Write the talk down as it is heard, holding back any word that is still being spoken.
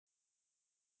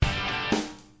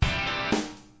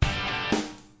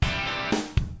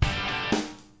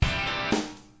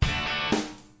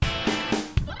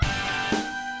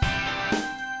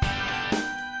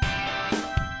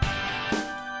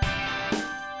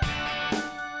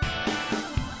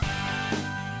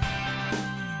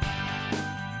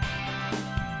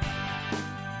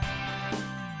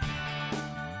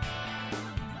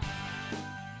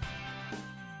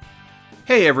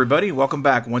Hey everybody, welcome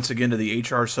back once again to the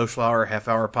HR Social Hour Half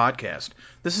Hour Podcast.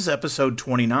 This is episode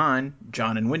 29,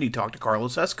 John and Wendy talk to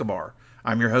Carlos Escobar.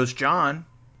 I'm your host, John.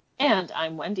 And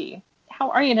I'm Wendy.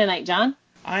 How are you tonight, John?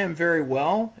 I am very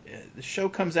well. The show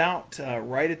comes out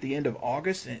right at the end of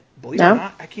August, and believe it or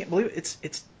not, I can't believe it.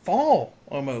 It's fall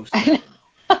almost.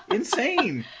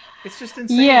 Insane. It's just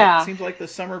insane. Yeah. It seems like the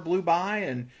summer blew by,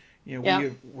 and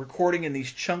we're recording in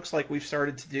these chunks like we've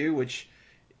started to do, which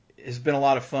has been a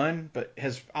lot of fun, but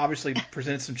has obviously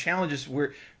presented some challenges.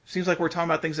 Seems like we're talking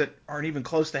about things that aren't even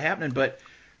close to happening, but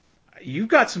you've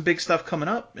got some big stuff coming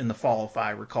up in the fall, if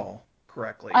I recall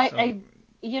correctly. I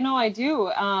do.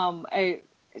 I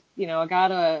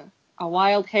got a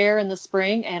wild hair in the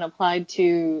spring and applied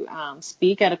to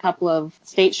speak at a couple of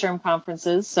state SHRM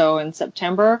conferences. So in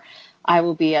September, I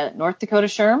will be at North Dakota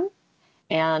SHRM.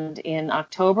 And in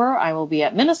October, I will be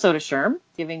at Minnesota SHRM,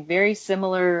 giving very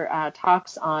similar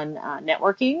talks on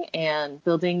networking and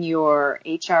building your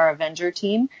HR Avenger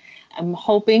team. I'm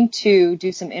hoping to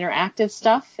do some interactive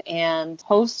stuff and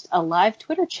host a live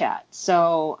Twitter chat.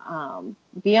 So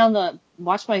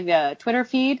watch my Twitter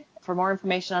feed. For more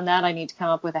information on that, I need to come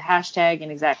up with a hashtag and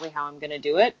exactly how I'm going to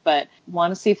do it. But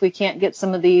want to see if we can't get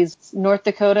some of these North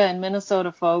Dakota and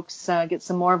Minnesota folks, get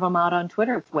some more of them out on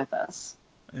Twitter with us.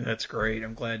 That's great.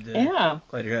 I'm glad to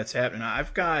hear that's happening.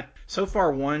 I've got so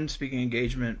far one speaking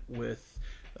engagement with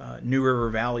New River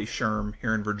Valley SHRM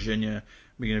here in Virginia.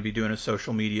 We're going to be doing a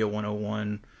social media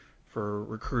 101 for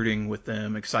recruiting with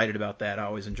them. Excited about that. I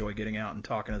always enjoy getting out and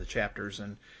talking to the chapters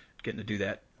and getting to do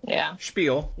that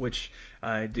spiel, which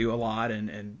I do a lot,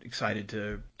 and excited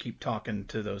to keep talking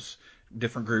to those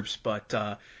different groups. But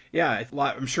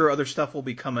I'm sure other stuff will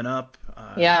be coming up.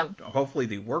 Hopefully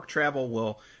the work travel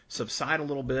will subside a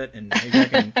little bit, and maybe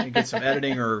I can get some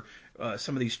editing or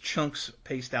some of these chunks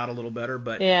paced out a little better.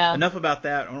 But enough about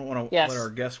that. I don't want to let our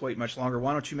guests wait much longer.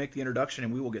 Why don't you make the introduction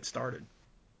and we will get started?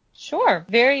 Sure.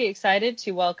 Very excited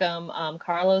to welcome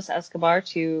Carlos Escobar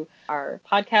to our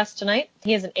podcast tonight.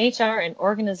 He is an HR and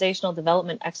organizational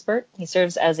development expert. He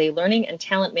serves as a learning and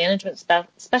talent management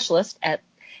specialist at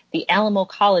the Alamo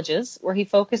Colleges, where he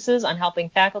focuses on helping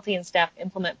faculty and staff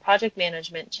implement project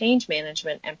management, change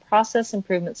management, and process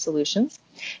improvement solutions.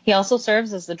 He also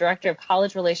serves as the Director of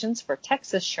College Relations for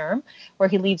Texas SHRM, where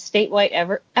he leads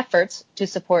statewide efforts to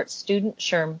support student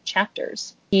SHRM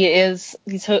chapters. He's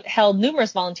held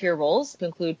numerous volunteer roles to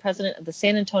include president of the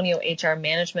San Antonio HR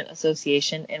Management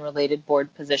Association and related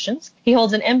board positions. He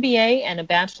holds an MBA and a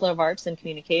Bachelor of Arts in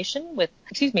Communication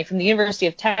from the University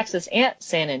of Texas at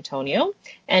San Antonio,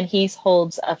 and he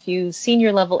holds a few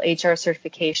senior level HR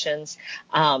certifications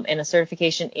and a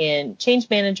certification in change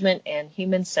management and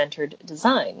human-centered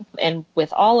design. And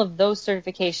with all of those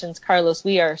certifications, Carlos,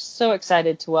 we are so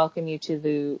excited to welcome you to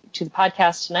the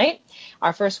podcast tonight.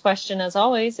 Our first question, as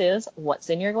always, is what's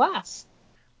in your glass?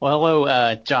 Well,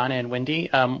 hello, John and Wendy.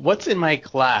 What's in my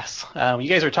glass? You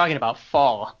guys are talking about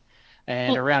fall,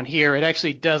 and around here it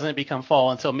actually doesn't become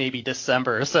fall until maybe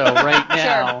December. So right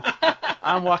now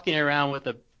I'm walking around with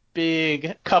a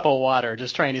big cup of water,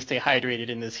 just trying to stay hydrated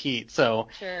in this heat. So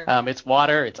it's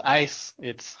water, it's ice,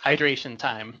 it's hydration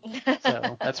time.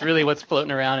 So that's really what's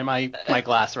floating around in my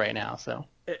glass right now. So.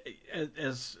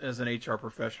 As an HR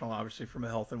professional, obviously from a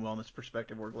health and wellness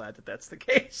perspective, we're glad that that's the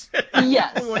case.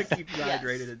 Yes. We want to keep you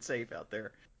hydrated and safe out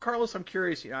there. Carlos, I'm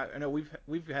curious. I know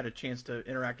we've had a chance to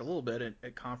interact a little bit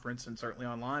at conference and certainly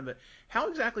online, but how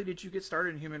exactly did you get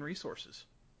started in human resources?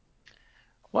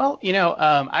 Well,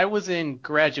 I was in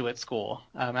graduate school.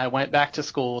 I went back to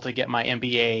school to get my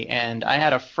MBA, and I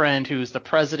had a friend who's the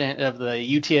president of the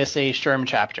UTSA SHRM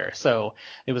chapter. So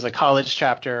it was a college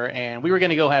chapter, and we were going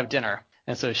to go have dinner.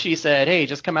 And so she said, hey,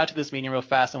 just come out to this meeting real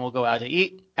fast and we'll go out to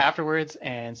eat afterwards.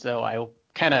 And so I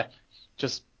kind of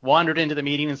just wandered into the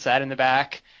meeting and sat in the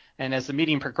back. And as the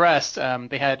meeting progressed,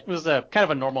 it was a kind of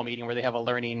a normal meeting where they have a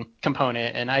learning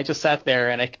component. And I just sat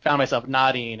there and I found myself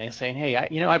nodding and saying, hey,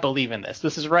 I believe in this.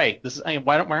 This is right.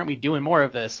 Why aren't we doing more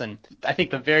of this? And I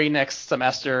think the very next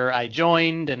semester I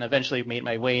joined and eventually made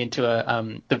my way into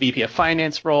the VP of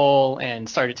Finance role and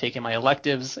started taking my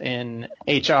electives in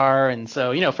HR. And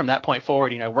so, from that point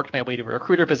forward, I worked my way to a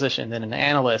recruiter position, then an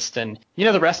analyst. And,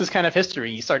 the rest is kind of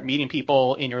history. You start meeting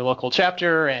people in your local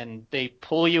chapter and they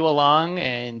pull you along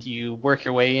and you work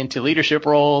your way into leadership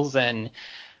roles, and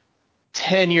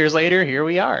 10 years later, here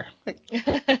we are. Oh,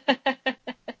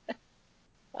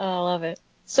 I love it.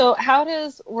 So how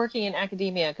does working in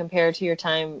academia compare to your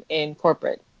time in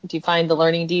corporate? Do you find the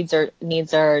learning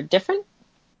needs are different?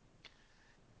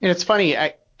 It's funny.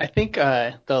 I I think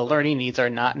the learning needs are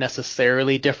not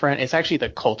necessarily different. It's actually the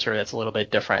culture that's a little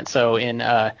bit different. So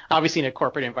obviously in a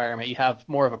corporate environment, you have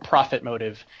more of a profit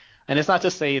motive. And it's not to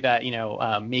say that,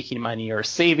 making money or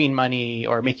saving money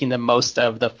or making the most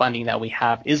of the funding that we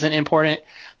have isn't important.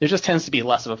 There just tends to be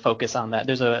less of a focus on that.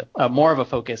 There's a more of a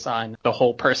focus on the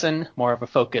whole person, more of a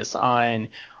focus on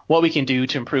what we can do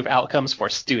to improve outcomes for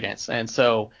students. And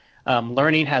so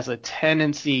learning has a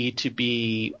tendency to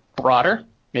be broader.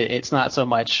 It's not so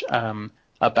much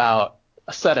about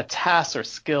a set of tasks or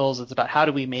skills. It's about how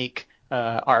do we make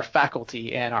our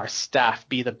faculty and our staff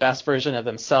be the best version of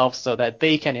themselves so that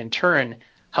they can in turn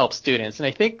help students. And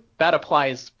I think that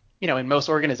applies, in most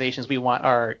organizations, we want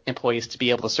our employees to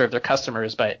be able to serve their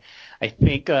customers. But I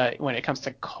think when it comes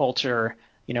to culture,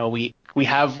 we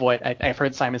have what I've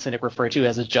heard Simon Sinek refer to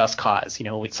as a just cause.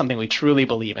 It's something we truly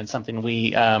believe in, something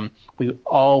we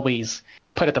always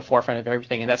put at the forefront of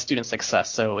everything, and that's student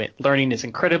success. So learning is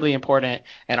incredibly important,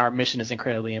 and our mission is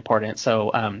incredibly important.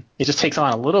 So it just takes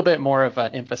on a little bit more of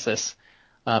an emphasis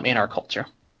in our culture.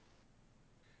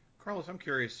 Carlos, I'm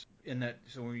curious in that.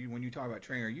 So when you talk about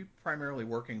training, are you primarily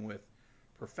working with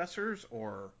professors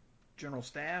or general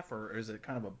staff, or is it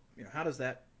kind of how does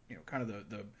that, kind of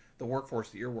the workforce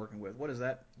that you're working with, what does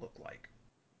that look like?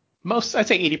 I'd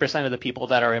say 80% of the people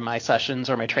that are in my sessions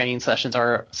or my training sessions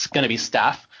are going to be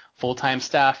staff, full-time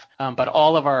staff, but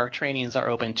all of our trainings are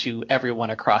open to everyone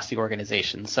across the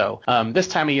organization. So this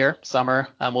time of year, summer,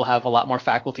 we'll have a lot more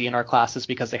faculty in our classes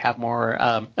because they have more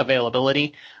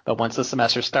availability. But once the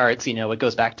semester starts, it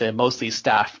goes back to mostly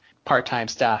staff, part-time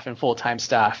staff and full-time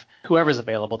staff, whoever's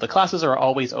available. The classes are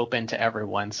always open to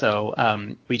everyone.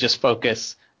 So we just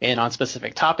focus in on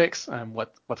specific topics,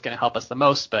 what's going to help us the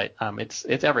most, but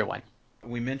it's everyone.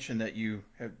 We mentioned that you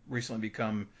have recently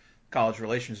become college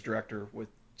relations director with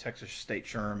Texas State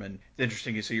SHRM, and it's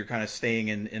interesting you see you're kind of staying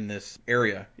in this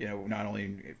area, not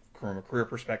only from a career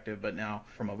perspective, but now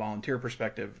from a volunteer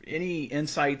perspective. Any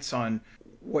insights on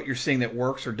what you're seeing that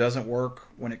works or doesn't work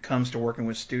when it comes to working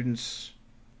with students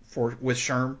with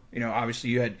SHRM?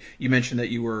 Obviously you mentioned that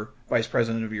you were vice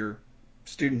president of your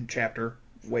student chapter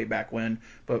way back when,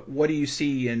 but what do you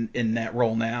see in that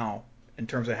role now in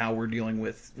terms of how we're dealing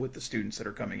with the students that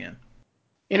are coming in?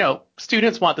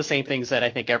 Students want the same things that I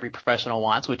think every professional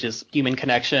wants, which is human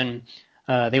connection.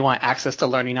 They want access to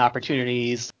learning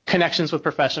opportunities, connections with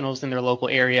professionals in their local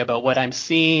area. But what I'm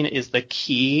seeing is the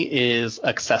key is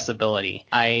accessibility.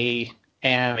 I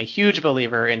am a huge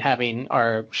believer in having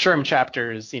our SHRM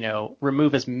chapters,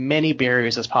 remove as many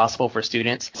barriers as possible for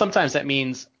students. Sometimes that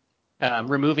means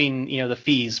removing, the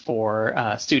fees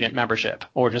for student membership,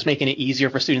 or just making it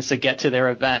easier for students to get to their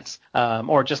events,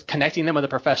 or just connecting them with a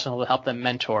professional to help them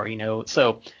mentor.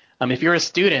 So if you're a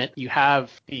student, you have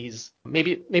these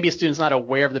maybe a student's not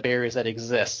aware of the barriers that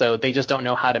exist, so they just don't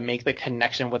know how to make the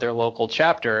connection with their local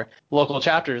chapter. Local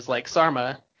chapters like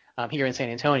SARMA here in San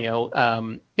Antonio,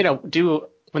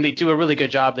 when they do a really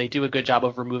good job, they do a good job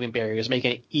of removing barriers,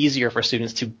 making it easier for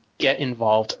students to get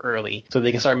involved early so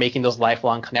they can start making those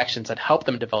lifelong connections that help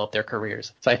them develop their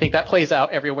careers. So I think that plays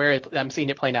out everywhere. I'm seeing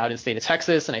it playing out in the state of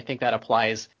Texas, and I think that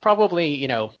applies probably,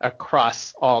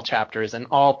 across all chapters and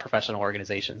all professional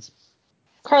organizations.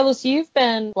 Carlos, you've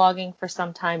been blogging for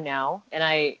some time now, and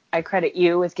I credit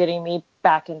you with getting me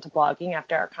back into blogging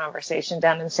after our conversation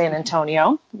down in San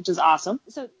Antonio, which is awesome.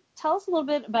 So tell us a little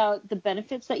bit about the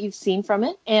benefits that you've seen from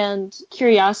it, and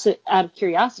out of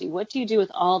curiosity, what do you do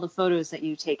with all the photos that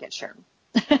you take at SHRM?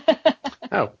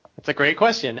 Oh, that's a great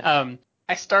question.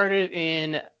 I started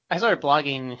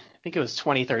blogging, I think it was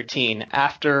 2013,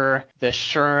 after the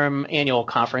SHRM annual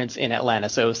conference in Atlanta.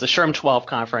 So it was the SHRM 12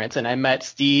 conference, and I met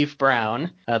Steve Brown,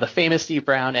 the famous Steve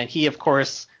Brown, and he, of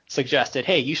course, suggested,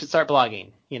 hey, you should start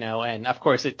blogging, and of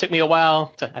course it took me a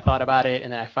while. I thought about it,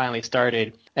 and then I finally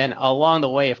started. And along the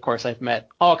way, of course, I've met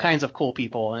all kinds of cool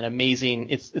people, and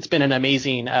it's been an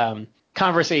amazing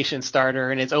conversation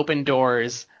starter, and it's opened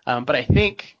doors. But I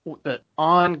think the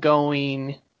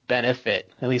ongoing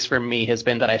benefit, at least for me, has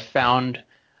been that I found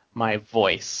my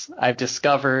voice. I've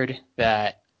discovered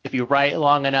that if you write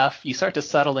long enough, you start to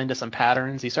settle into some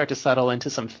patterns, you start to settle into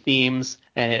some themes,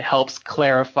 and it helps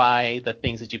clarify the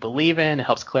things that you believe in. It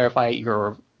helps clarify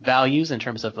your values in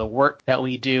terms of the work that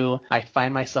we do. I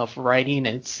find myself writing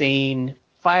and saying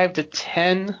 5 to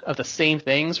 10 of the same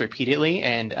things repeatedly.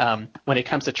 And when it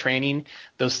comes to training,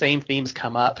 those same themes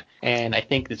come up. And I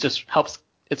think it's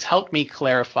helped me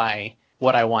clarify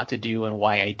what I want to do and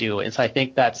why I do it. And so I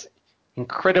think that's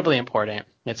incredibly important.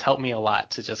 It's helped me a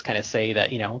lot to just kind of say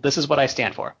that, this is what I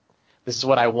stand for. this is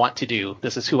what I want to do.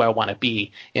 This is who I want to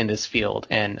be in this field.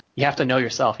 And you have to know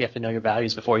yourself. You have to know your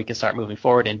values before you can start moving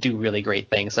forward and do really great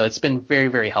things. So it's been very,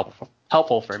 very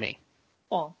helpful for me.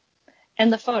 Well,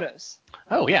 and the photos.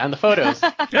 Oh, yeah, and the photos.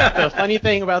 The funny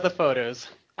thing about the photos,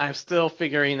 I'm still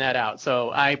figuring that out. So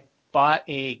I bought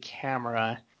a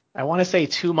camera, I want to say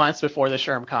 2 months before the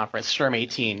SHRM conference, SHRM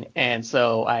 18. And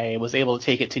so I was able to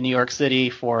take it to New York City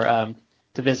for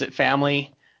to visit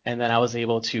family. And then I was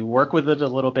able to work with it a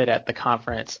little bit at the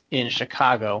conference in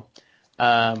Chicago.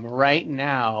 Right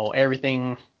now,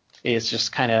 everything is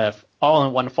just kind of all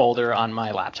in one folder on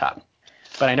my laptop.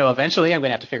 But I know eventually I'm going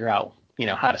to have to figure out,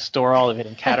 how to store all of it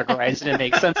and categorize it and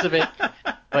make sense of it.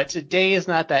 But today is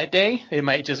not that day. It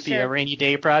might just be a rainy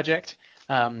day project.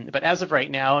 But as of right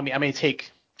now, I may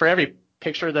take, for every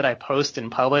picture that I post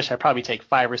and publish, I probably take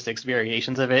 5 or 6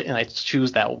 variations of it, and I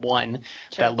choose that one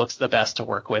that looks the best to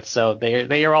work with. So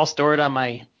they are all stored on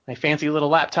my fancy little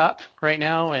laptop right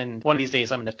now, and one of these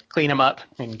days I'm going to clean them up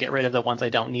and get rid of the ones I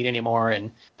don't need anymore,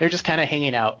 and they're just kind of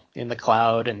hanging out in the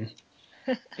cloud, and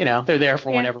they're there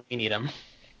for whenever we need them.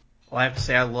 Well, I have to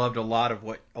say I loved a lot of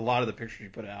the pictures you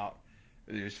put out.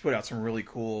 You just put out some really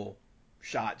cool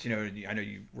shots. I know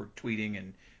you were tweeting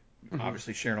and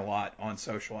obviously sharing a lot on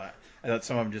social. I thought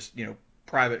some of them just not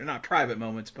private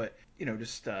moments, but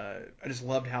I just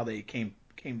loved how they came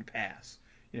to pass.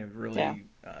 Really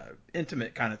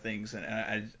intimate kind of things,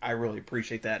 and I really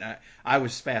appreciate that. And I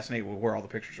was fascinated with where all the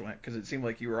pictures went because it seemed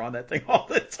like you were on that thing all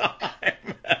the time.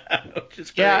 Which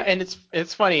is great. Yeah, and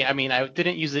it's funny. I mean, I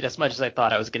didn't use it as much as I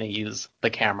thought I was going to use the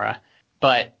camera,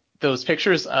 but those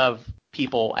pictures of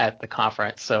people at the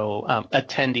conference, so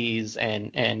attendees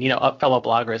and fellow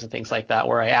bloggers and things like that,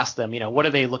 where I asked them, what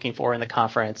are they looking for in the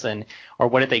conference or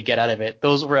what did they get out of it?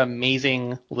 Those were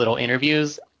amazing little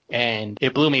interviews, and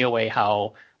it blew me away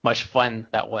how much fun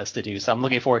that was to do. So I'm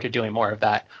looking forward to doing more of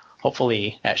that,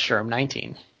 hopefully at SHRM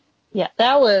 19. Yeah,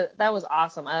 that was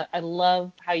awesome. I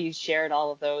love how you shared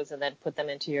all of those and then put them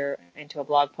into a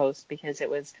blog post, because it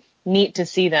was neat to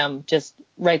see them just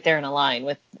right there in a line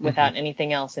without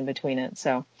anything else in between it.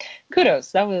 So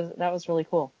kudos. That was really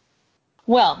cool.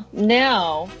 Well,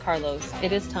 now, Carlos,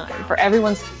 it is time for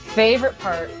everyone's favorite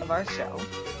part of our show,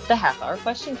 the half-hour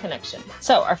question connection.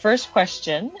 So our first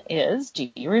question is, do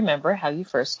you remember how you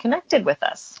first connected with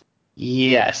us?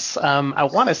 Yes. I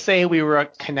want to say we were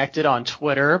connected on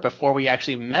Twitter before we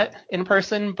actually met in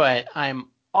person, but I'm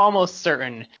almost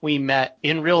certain we met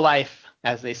in real life,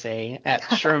 as they say, at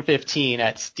SHRM 15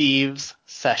 at Steve's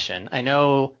session. I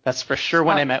know that's for sure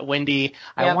when I met Wendy.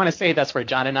 I want to say that's where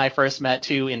John and I first met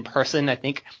too in person. I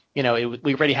think, we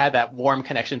already had that warm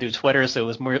connection through Twitter, so it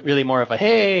was really more of a,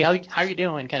 hey, how are you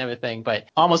doing kind of a thing. But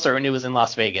almost certain it was in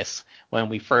Las Vegas when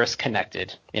we first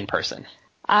connected in person.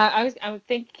 I would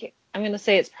think I'm going to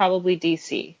say it's probably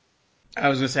DC. I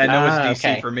was going to say, I know it's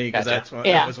DC for me because that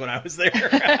was when I was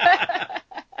there.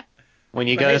 When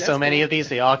you go to so many of these,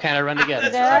 they all kind of run together.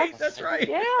 That's right.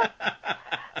 Yeah.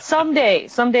 Someday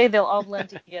they'll all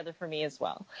blend together for me as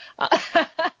well.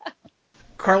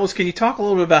 Carlos, can you talk a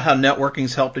little bit about how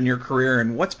networking's helped in your career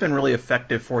and what's been really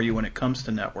effective for you when it comes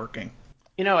to networking?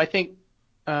 I think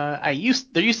there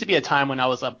used to be a time when I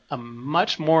was a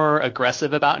much more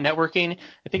aggressive about networking.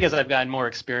 I think as I've gotten more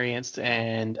experienced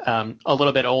and a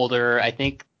little bit older, I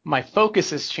think my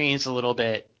focus has changed a little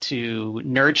bit to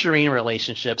nurturing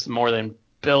relationships more than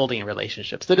building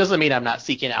relationships. That doesn't mean I'm not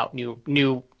seeking out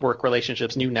new work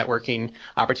relationships, new networking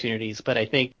opportunities. But I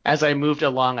think as I moved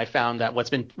along, I found that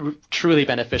what's been truly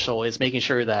beneficial is making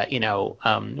sure that,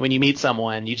 when you meet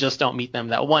someone, you just don't meet them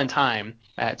that one time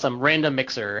at some random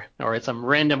mixer or at some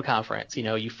random conference.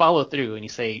 You follow through and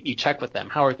you check with them.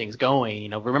 How are things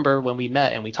going? Remember when we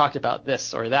met and we talked about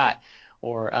this or that?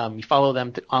 Or you follow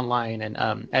them online. And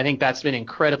I think that's been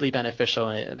incredibly beneficial.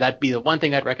 And that'd be the one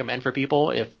thing I'd recommend for people.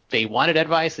 If they wanted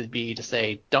advice, it'd be to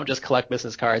say, don't just collect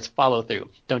business cards, follow through.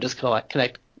 Don't just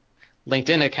connect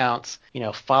LinkedIn accounts,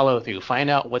 follow through. Find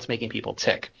out what's making people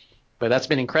tick. But that's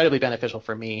been incredibly beneficial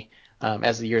for me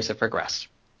as the years have progressed.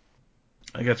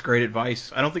 I think that's great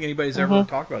advice. I don't think anybody's ever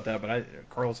talked about that, but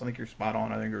Carlos, I think you're spot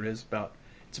on. I think it is about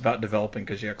developing,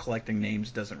 because collecting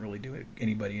names doesn't really do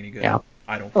anybody any good. Yeah.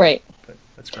 I don't think. Right. But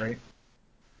that's great.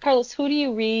 Carlos, who do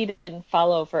you read and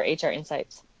follow for HR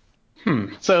insights?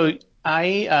 So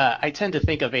I tend to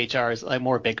think of HR as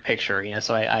more big picture,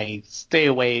 so I stay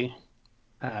away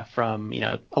from,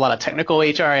 a lot of technical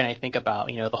HR, and I think about,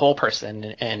 the whole person.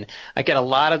 And I get a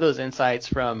lot of those insights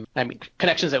from,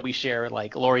 connections that we share,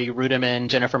 like Lori Rudiman,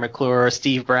 Jennifer McClure,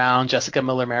 Steve Brown, Jessica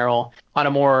Miller-Merrill. On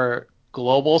a more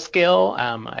global scale,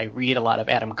 I read a lot of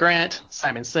Adam Grant,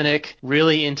 Simon Sinek,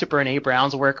 really into Brene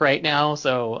Brown's work right now.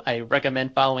 So I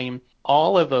recommend following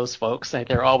all of those folks.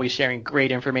 They're always sharing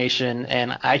great information,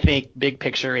 and I think big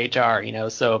picture HR,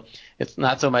 so it's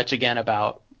not so much, again,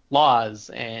 about laws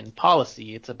and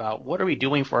policy. It's about what are we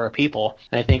doing for our people.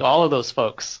 And I think all of those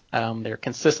folks, they're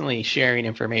consistently sharing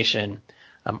information,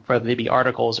 whether they be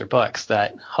articles or books,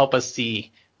 that help us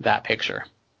see that picture.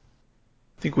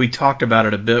 I think we talked about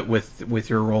it a bit with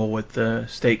your role with the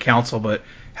state council, but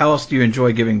how else do you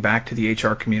enjoy giving back to the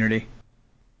HR community?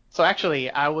 So actually,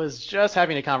 I was just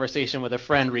having a conversation with a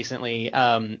friend recently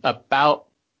about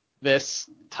this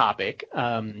topic.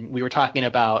 We were talking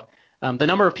about the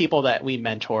number of people that we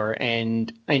mentor,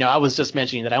 and I was just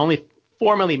mentioning that I only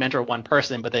formally mentor one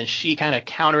person, but then she kind of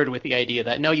countered with the idea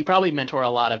that no, you probably mentor a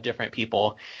lot of different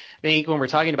people. I think when we're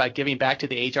talking about giving back to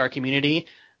the HR community,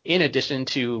 in addition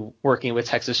to working with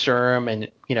Texas SHRM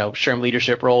and SHRM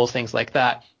leadership roles, things like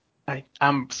that,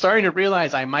 I'm starting to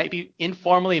realize I might be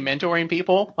informally mentoring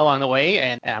people along the way,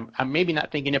 and I'm maybe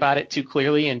not thinking about it too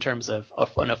clearly in terms of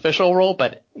an official role,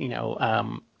 but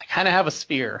I kind of have a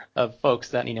sphere of folks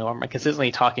that I'm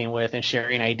consistently talking with and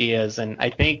sharing ideas, and I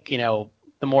think the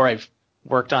more I've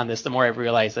worked on this, the more I've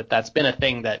realized that that's been a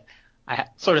thing that I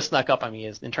sort of snuck up on me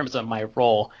is in terms of my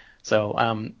role. So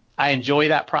I enjoy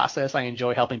that process. I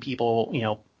enjoy helping people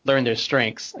learn their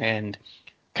strengths and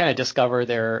kind of discover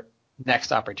their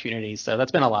next opportunities. So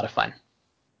that's been a lot of fun.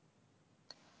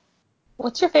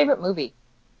 What's your favorite movie?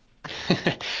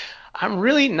 I'm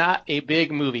really not a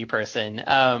big movie person,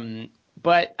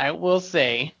 but I will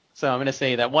say, so I'm going to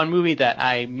say that one movie that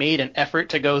I made an effort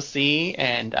to go see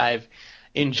and I've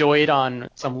enjoyed on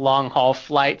some long haul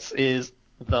flights is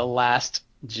The Last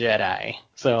Jedi.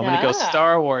 So I'm going to go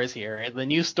Star Wars here. The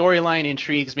new storyline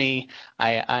intrigues me.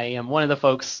 I am one of the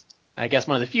folks, I guess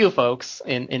one of the few folks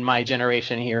in my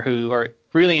generation here who are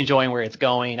really enjoying where it's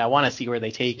going. I want to see where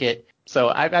they take it. So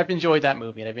I've enjoyed that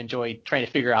movie, and I've enjoyed trying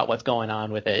to figure out what's going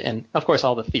on with it. And, of course,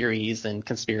 all the theories and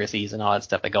conspiracies and all that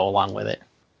stuff that go along with it.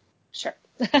 Sure.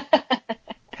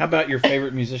 How about your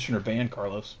favorite musician or band,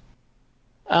 Carlos?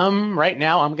 Right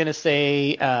now I'm going to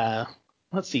say,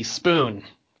 let's see, Spoon.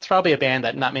 It's probably a band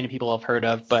that not many people have heard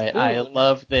of, but Spoon. I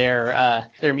love their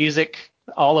music,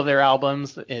 all of their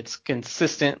albums. It's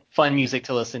consistent, fun music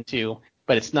to listen to,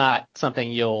 but it's not something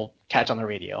you'll catch on the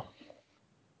radio.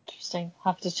 Interesting.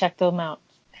 I'll have to check them out.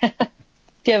 Do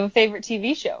you have a favorite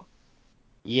TV show?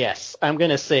 Yes, I'm going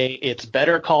to say it's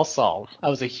Better Call Saul. I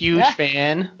was a huge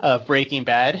fan of Breaking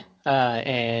Bad,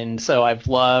 and so I've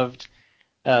loved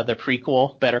the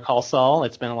prequel, Better Call Saul.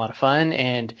 It's been a lot of fun,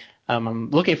 and I'm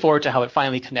looking forward to how it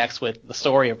finally connects with the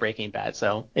story of Breaking Bad.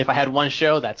 So if I had one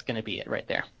show, that's going to be it right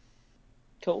there.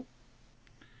 Cool.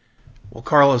 Well,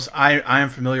 Carlos, I am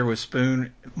familiar with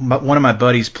Spoon. One of my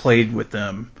buddies played with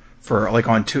them for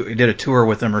did a tour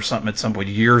with them or something at some point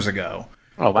years ago.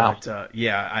 Oh wow! But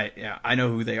I know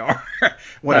who they are.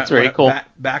 That's very cool.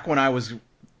 Back when I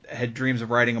had dreams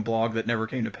of writing a blog that never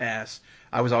came to pass,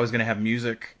 I was always going to have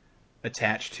music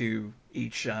attached to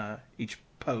each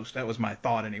post. That was my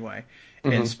thought anyway.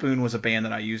 Mm-hmm. And Spoon was a band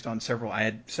that I used on several. I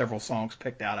had several songs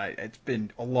picked out. It's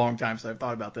been a long time since I've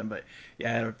thought about them, but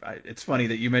yeah, it's funny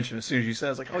that you mentioned as soon as you said, I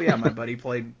was like, oh yeah, my buddy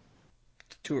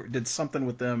did something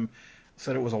with them.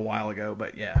 Said it was a while ago,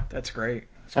 but yeah, that's great.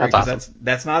 That's awesome.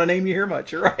 That's not a name you hear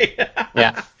much. You're right.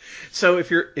 Yeah. So if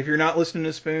you're not listening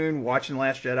to Spoon, watching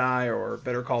Last Jedi or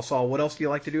Better Call Saul, what else do you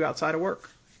like to do outside of work?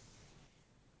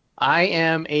 I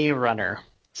am a runner.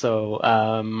 So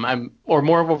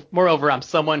moreover, I'm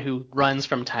someone who runs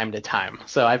from time to time.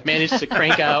 So I've managed to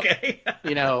crank out,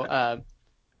 a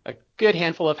good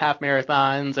handful of half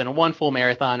marathons and one full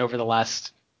marathon over the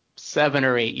last 7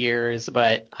 or 8 years.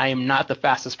 But I am not the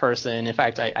fastest person. In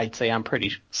fact, I'd say I'm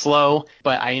pretty slow.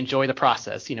 But I enjoy the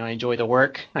process. I enjoy the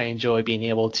work. I enjoy being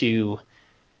able to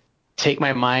take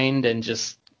my mind and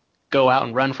just go out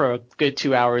and run for a good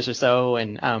 2 hours or so,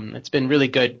 and it's been really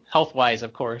good health-wise,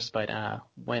 of course. But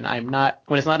when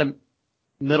it's not a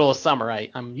middle of summer,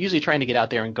 I'm usually trying to get out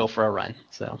there and go for a run.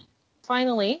 So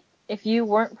finally, if you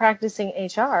weren't practicing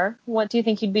HR, what do you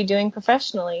think you'd be doing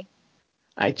professionally?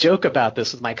 I joke about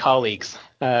this with my colleagues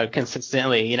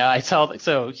consistently.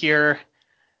 So here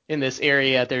in this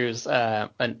area, there's a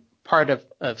part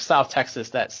of South Texas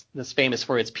that's famous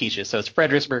for its peaches. So it's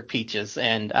Fredericksburg peaches.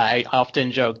 And I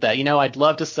often joke that, I'd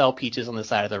love to sell peaches on the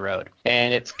side of the road.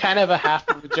 And it's kind of a half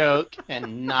of a joke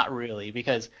and not really,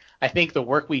 because I think the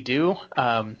work we do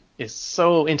is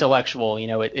so intellectual.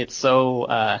 It's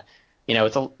so,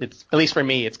 it's at least for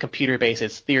me, it's computer based,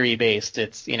 it's theory based.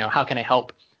 It's, how can I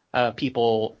help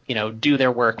people, do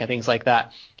their work and things like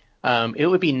that. It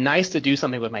would be nice to do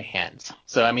something with my hands.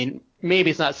 So, maybe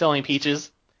it's not selling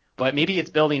peaches, but maybe it's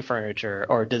building furniture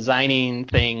or designing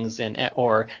things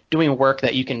or doing work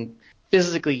that you can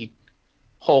physically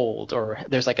hold, or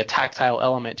there's like a tactile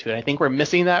element to it. I think we're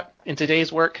missing that in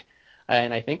today's work.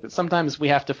 And I think that sometimes we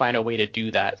have to find a way to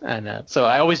do that. And so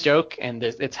I always joke, and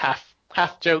it's half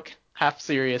joke, half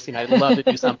serious. I'd love to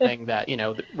do something that,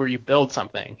 where you build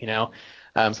something, So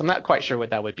I'm not quite sure what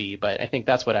that would be, but I think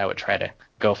that's what I would try to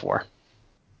go for.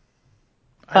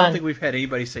 I don't think we've had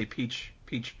anybody say peach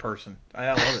person.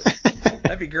 I love it.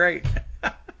 That'd be great.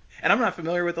 And I'm not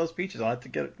familiar with those peaches. I'll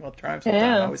try them sometime.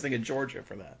 Yeah. I always think of Georgia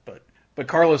for that. But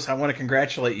Carlos, I want to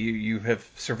congratulate you. You have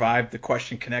survived the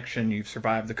question connection. You've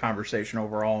survived the conversation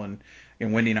overall. And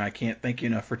Wendy and I can't thank you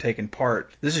enough for taking part.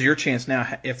 This is your chance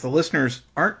now. If the listeners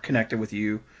aren't connected with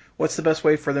you, what's the best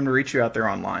way for them to reach you out there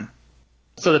online?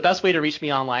 So the best way to reach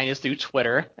me online is through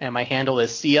Twitter, and my handle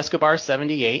is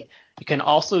Escobar78. You can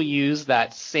also use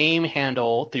that same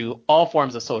handle through all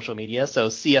forms of social media. So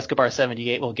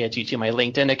Escobar78 will get you to my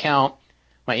LinkedIn account,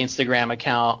 my Instagram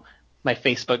account, my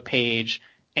Facebook page,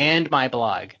 and my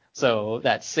blog. So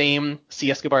that same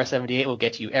Escobar78 will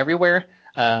get you everywhere.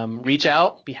 Reach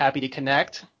out, be happy to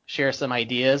connect, share some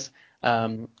ideas.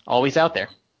 Always out there.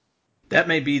 That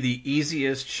may be the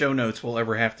easiest show notes we'll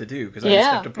ever have to do, because I just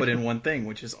have to put in one thing,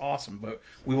 which is awesome. But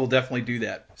we will definitely do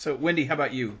that. So, Wendy, how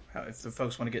about you, if the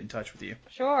folks want to get in touch with you?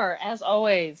 Sure. As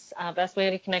always, best way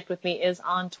to connect with me is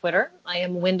on Twitter. I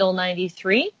am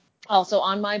Wendell93. Also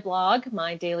on my blog,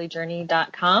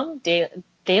 mydailyjourney.com.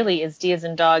 Daily is D as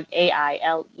in dog,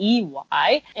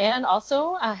 AILEY. And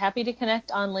also happy to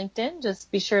connect on LinkedIn. Just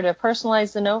be sure to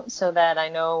personalize the note so that I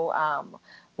know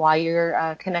why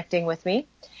you're connecting with me.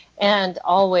 And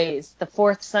always, the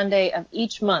fourth Sunday of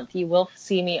each month, you will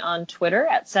see me on Twitter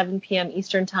at 7 p.m.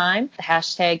 Eastern Time, the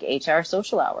hashtag HR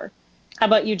Social Hour. How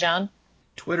about you, John?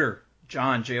 Twitter,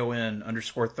 John, Jon_Thurmond,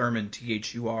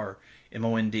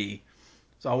 THURMOND.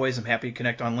 As always, I'm happy to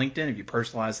connect on LinkedIn. If you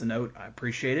personalize the note, I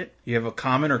appreciate it. If you have a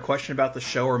comment or question about the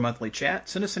show or monthly chat,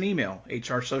 send us an email,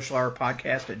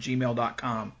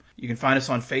 hrsocialhourpodcast@gmail.com. You can find us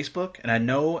on Facebook, and I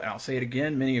know, and I'll say it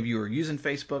again, many of you are using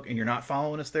Facebook and you're not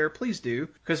following us there. Please do,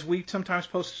 because we sometimes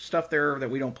post stuff there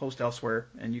that we don't post elsewhere,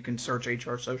 and you can search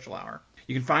HR Social Hour.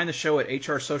 You can find the show at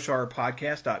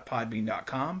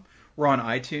hrsocialhourpodcast.podbean.com. We're on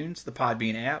iTunes, the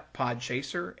Podbean app,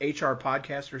 Podchaser,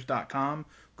 hrpodcasters.com,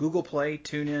 Google Play,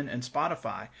 TuneIn, and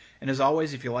Spotify. And as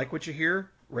always, if you like what you hear,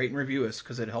 rate and review us,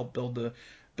 because it helps build the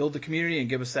community and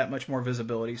give us that much more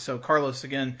visibility. So, Carlos,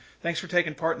 again, thanks for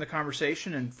taking part in the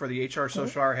conversation. And for the HR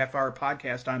Social Hour Half Hour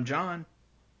Podcast, I'm John.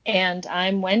 And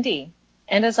I'm Wendy.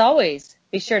 And as always,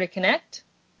 be sure to connect,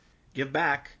 give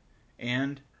back,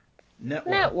 and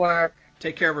network. Network.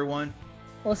 Take care, everyone.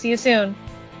 We'll see you soon.